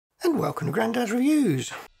and welcome to Grandad's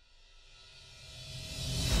Reviews.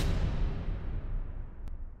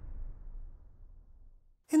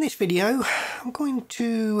 In this video I'm going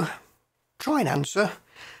to try and answer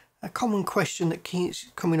a common question that keeps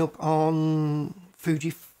coming up on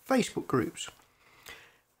Fuji Facebook groups,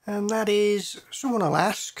 and that is, someone will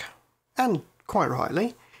ask, and quite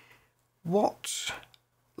rightly, what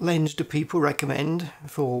lens do people recommend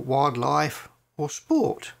for wildlife or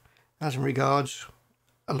sport as in regards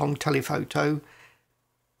a long telephoto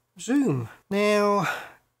zoom. Now,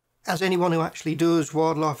 as anyone who actually does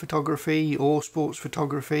wildlife photography or sports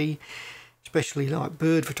photography, especially like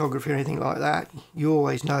bird photography or anything like that, you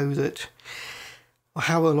always know that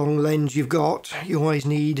however long lens you've got, you always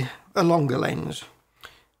need a longer lens.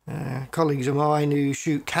 Colleagues of mine who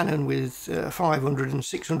shoot Canon with 500 and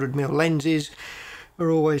 600mm lenses are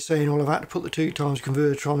always saying, well, I've had to put the 2x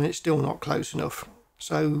converter on and it's still not close enough.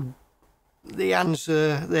 So the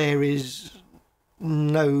answer there is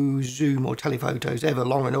no zoom or telephoto is ever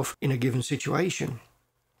long enough in a given situation.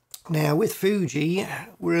 Now with Fuji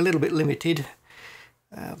we're a little bit limited.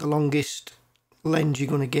 The longest lens you're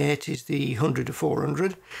going to get is the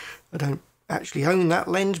 100-400. I don't actually own that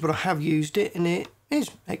lens, but I have used it and it is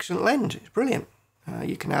an excellent lens. It's brilliant.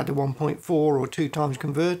 You can add a 1.4 or 2x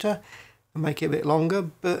converter and make it a bit longer,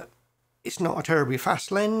 but it's not a terribly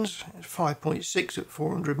fast lens. It's 5.6 at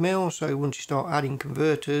 400mm, so once you start adding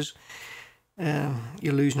converters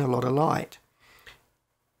you're losing a lot of light.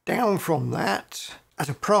 Down from that, as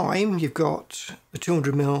a prime, you've got the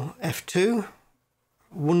 200mm f2,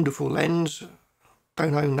 wonderful lens.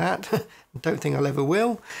 Don't own that, don't think I'll ever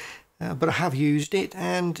will, but I have used it,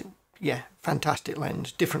 and yeah, fantastic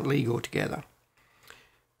lens, different league altogether.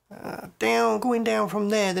 Going down from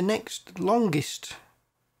there, the next longest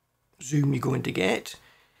zoom you're going to get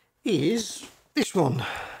is this one,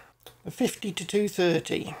 a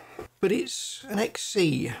 50-230, but it's an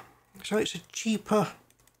XC, so it's a cheaper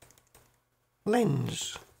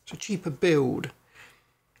lens, it's a cheaper build,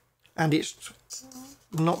 and it's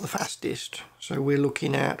not the fastest, so we're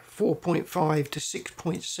looking at 4.5 to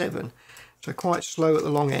 6.7, so quite slow at the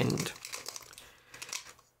long end,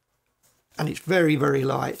 and it's very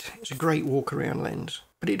light. It's a great walk around lens,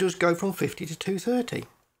 but it does go from 50 to 230,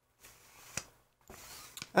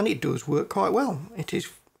 and it does work quite well. It is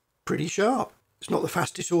pretty sharp. It's not the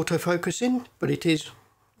fastest autofocusing, but it is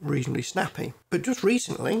reasonably snappy. But just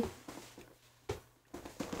recently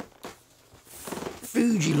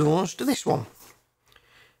Fuji launched this one,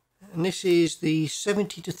 and this is the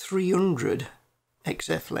 70-300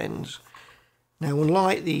 XF lens. Now,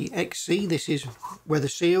 unlike the XC, this is weather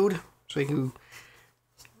sealed, so it'll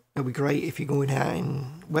be great if you're going out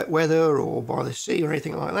in wet weather or by the sea or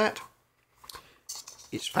anything like that.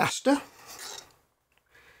 It's faster.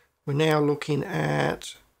 We're now looking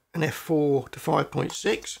at an f4 to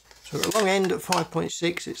 5.6, so at the long end at 5.6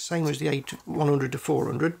 it's the same as the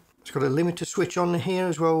 100-400. It's got a limiter switch on here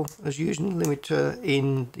as well as using the limiter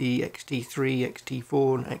in the XT3,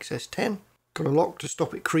 XT4 and XS10. Got a lock to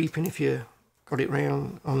stop it creeping if you got it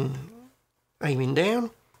round on aiming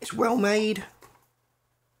down. It's well made,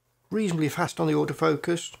 reasonably fast on the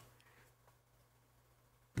autofocus,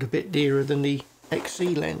 but a bit dearer than the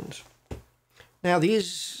XC lens. Now there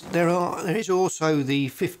is also the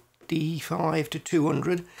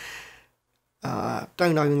 55-200.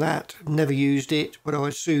 Don't own that, never used it, but I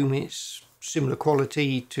assume it's similar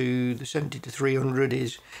quality to the 70-300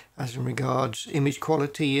 is as in regards image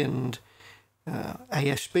quality and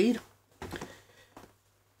AF speed.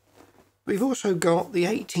 We've also got the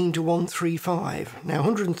 18-135. Now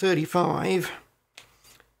 135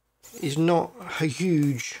 is not a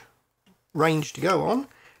huge range to go on,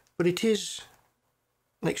 but it is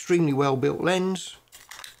an extremely well built lens.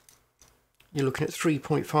 You're looking at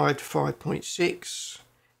 3.5 to 5.6.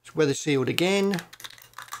 It's weather sealed again.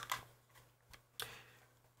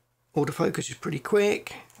 Autofocus is pretty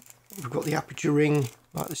quick. We've got the aperture ring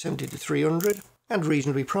like the 70-300 and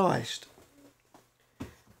reasonably priced.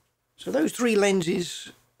 So those three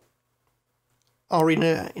lenses are in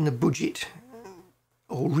a budget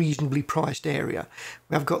or reasonably priced area.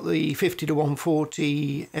 We have got the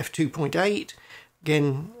 50-140 f2.8.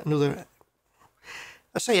 Again, another,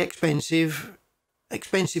 I say expensive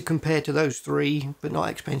compared to those three, but not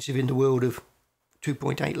expensive in the world of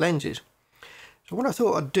 2.8 lenses. So what I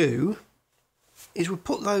thought I'd do is we'll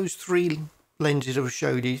put those three lenses I've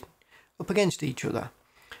showed you up against each other.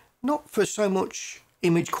 Not for so much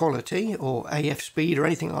image quality or AF speed or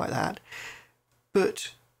anything like that,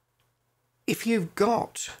 but if you've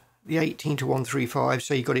got the 18-135,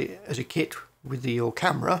 so you got it as a kit with your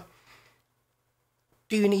camera,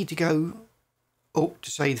 do you need to go up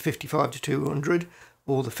to say the 55 to 200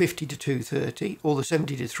 or the 50 to 230 or the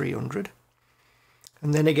 70 to 300.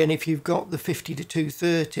 And then again, if you've got the 50 to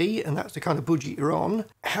 230 and that's the kind of budget you're on,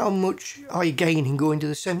 how much are you gaining going to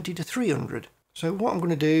the 70 to 300? So what I'm going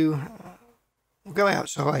to do, we'll go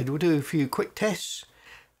outside, we'll do a few quick tests,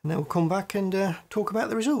 and then we'll come back and talk about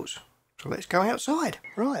the results. So let's go outside.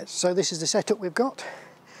 Right, so this is the setup we've got.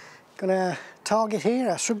 Gonna target here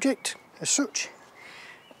our subject as such.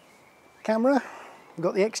 Camera, we've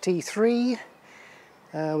got the XT3,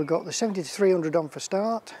 we've got the 70 to 300 on for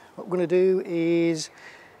start. What we're going to do is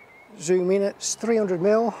zoom in at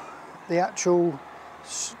 300mm, the actual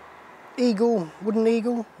eagle, wooden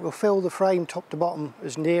eagle. We'll fill the frame top to bottom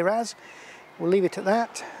as near as. We'll leave it at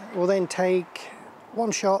that. We'll then take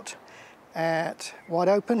one shot at wide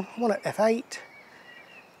open, one at f8.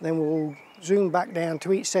 Then we'll zoom back down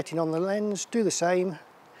to each setting on the lens, do the same.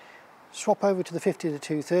 Swap over to the 50 to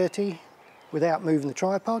 230 without moving the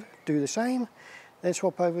tripod, do the same. Then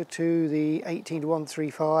swap over to the 18 to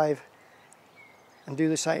 135 and do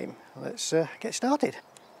the same. Let's get started.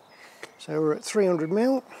 So we're at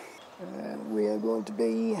 300mm and we are going to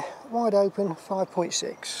be wide open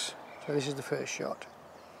 5.6. So this is the first shot.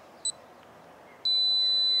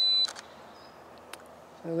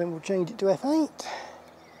 So then we'll change it to f8.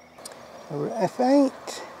 So we're at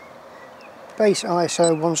f8, base ISO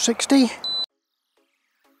 160.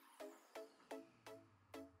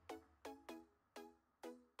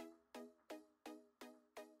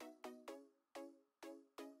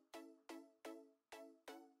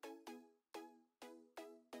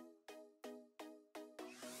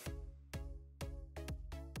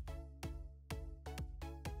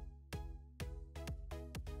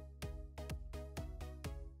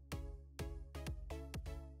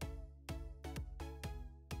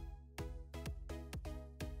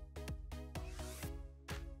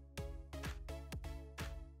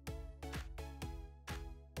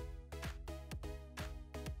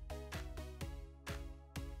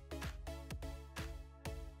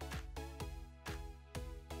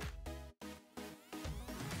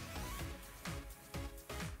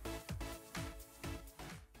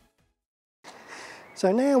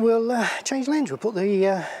 So now we'll change lens, we'll put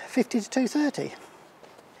the 50 to 230.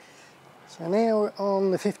 So now we're on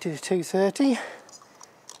the 50 to 230.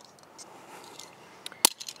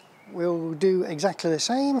 We'll do exactly the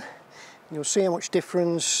same. You'll see how much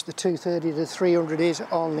difference the 230 to 300 is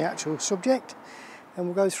on the actual subject. And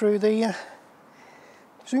we'll go through the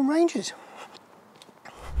zoom ranges.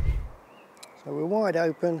 So we're wide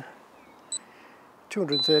open,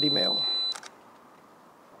 230mm.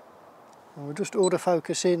 And we'll just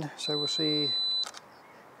autofocus in, so we'll see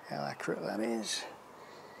how accurate that is.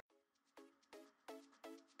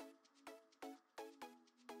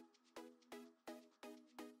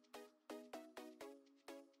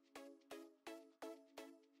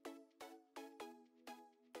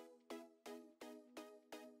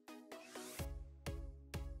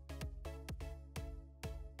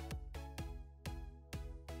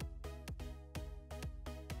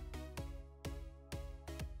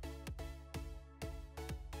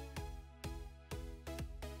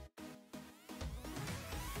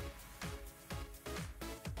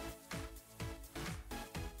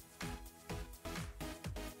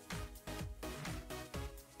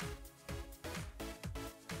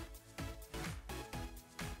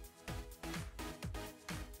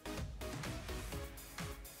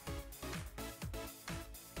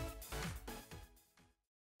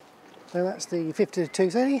 So that's the 50 to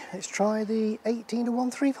 230. Let's try the 18 to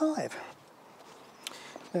 135.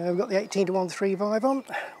 We've got the 18 to 135 on.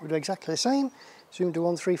 We'll do exactly the same. Zoom to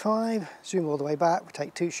 135, zoom all the way back. We'll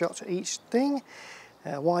take two shots at each thing.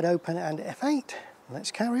 Wide open and f8.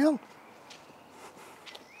 Let's carry on.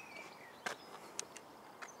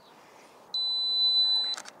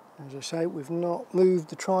 As I say, we've not moved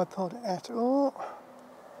the tripod at all.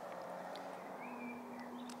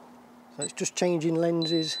 So it's just changing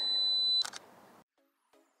lenses.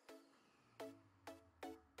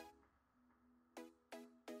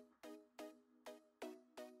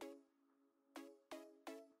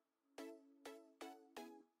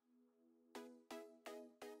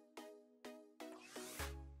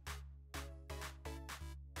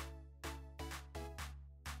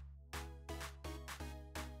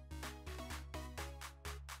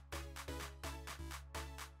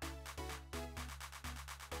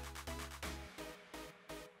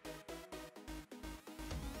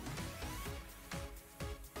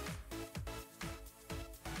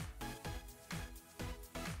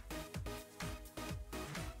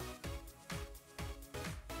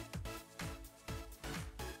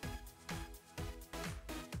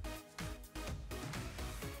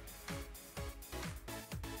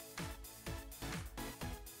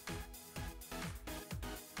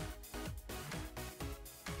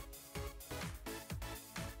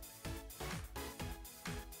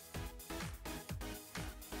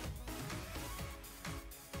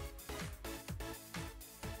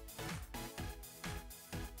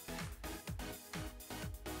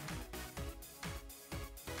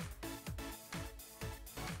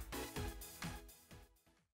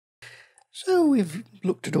 So we've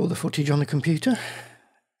looked at all the footage on the computer,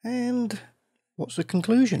 and what's the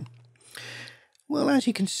conclusion? Well, as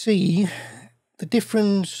you can see, the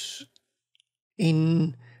difference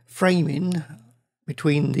in framing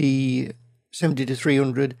between the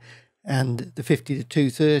 70-300 and the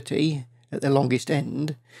 50-230 at the longest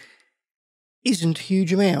end isn't a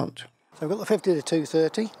huge amount. So I've got the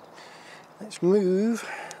 50-230. Let's move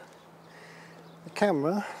the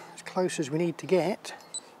camera as close as we need to get.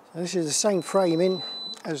 So this is the same framing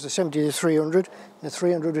as the 70-300. The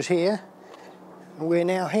 300 is here, and we're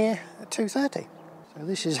now here at 230. So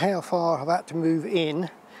this is how far I've had to move in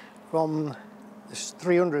from this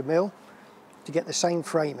 300mm to get the same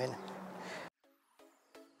framing.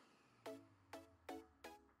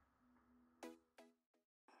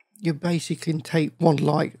 You basically take one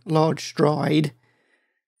large stride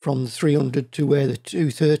from the 300 to where the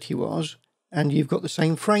 230 was, and you've got the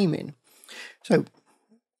same framing. So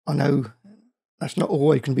I know that's not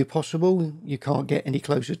always going to be possible. You can't get any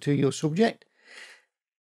closer to your subject.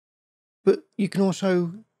 But you can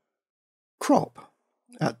also crop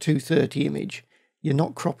at 230 image. You're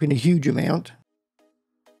not cropping a huge amount.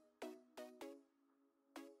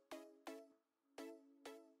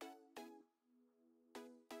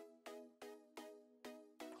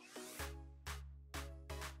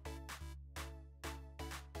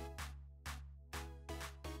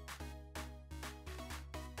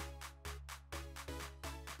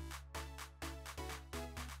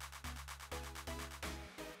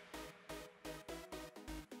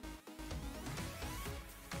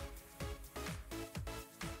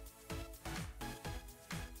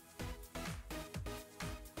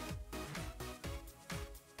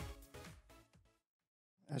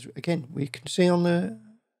 As again we can see on the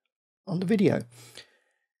video,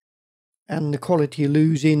 and the quality you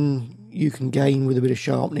lose in you can gain with a bit of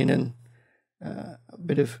sharpening and a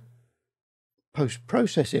bit of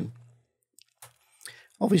post-processing.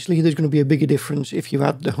 Obviously there's going to be a bigger difference if you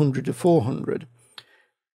add the 100-400,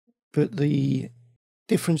 but the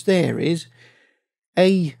difference there is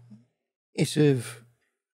it's of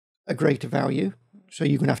a greater value, so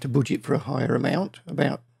you're going to have to budget for a higher amount,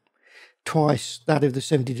 about twice that of the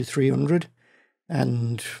 70-300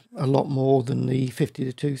 and a lot more than the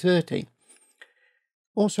 50-230.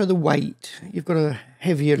 Also the weight, you've got a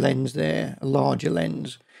heavier lens there, a larger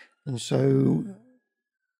lens, and so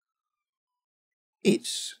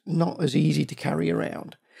it's not as easy to carry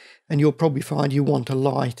around, and you'll probably find you want a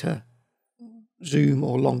lighter zoom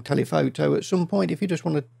or long telephoto at some point if you just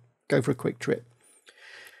want to go for a quick trip.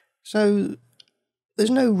 So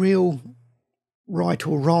there's no real right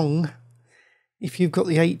or wrong. If you've got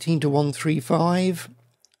the 18-135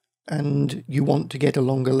 and you want to get a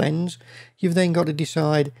longer lens, you've then got to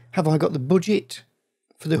decide, have I got the budget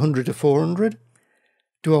for the 100-400?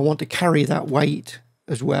 Do I want to carry that weight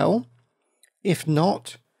as well? If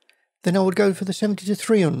not, then I would go for the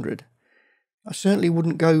 70-300. I certainly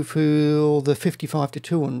wouldn't go for the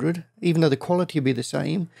 55-200, even though the quality would be the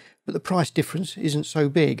same, but the price difference isn't so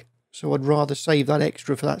big. So I'd rather save that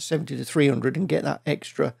extra for that 70-300 and get that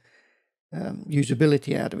extra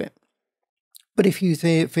usability out of it. But if you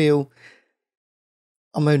feel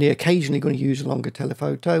I'm only occasionally going to use a longer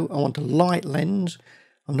telephoto, I want a light lens,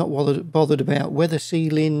 I'm not bothered about weather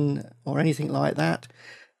sealing or anything like that,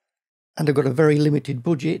 and I've got a very limited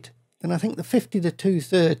budget, then I think the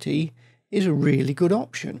 50-230 is a really good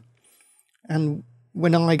option. And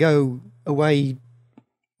when I go away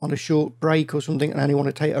on a short break or something and I only want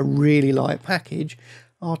to take a really light package,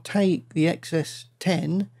 I'll take the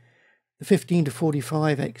XS10, the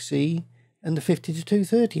 15-45 XC and the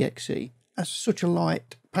 50-230 XC. That's such a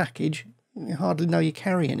light package, you hardly know you're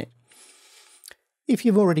carrying it. If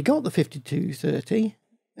you've already got the 50-230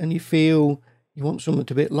 and you feel you want something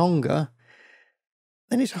a bit longer,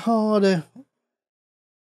 then it's a harder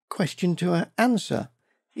question to answer.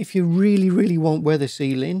 If you really want weather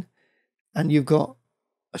sealing and you've got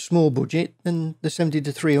a small budget, then the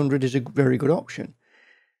 70-300 is a very good option.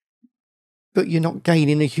 But you're not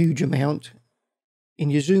gaining a huge amount in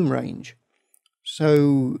your zoom range.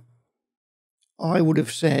 So I would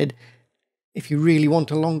have said, if you really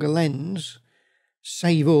want a longer lens,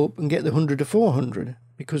 save up and get the 100-400,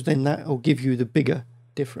 because then that will give you the bigger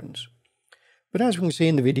difference. But as we can see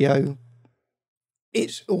in the video,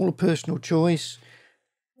 it's all a personal choice,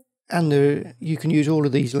 and you can use all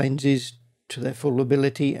of these lenses to their full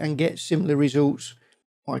ability and get similar results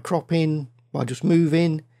by cropping, by just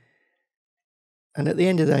moving. And at the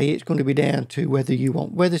end of the day, it's going to be down to whether you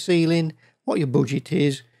want weather sealing, what your budget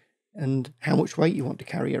is, and how much weight you want to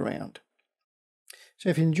carry around. So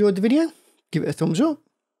if you enjoyed the video, give it a thumbs up.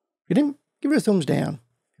 If you didn't, give it a thumbs down.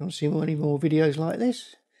 If you want to see any more videos like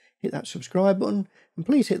this, hit that subscribe button, and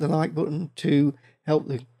please hit the like button to help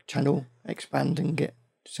the channel expand and get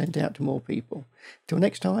sent out to more people. Till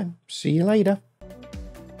next time, see you later.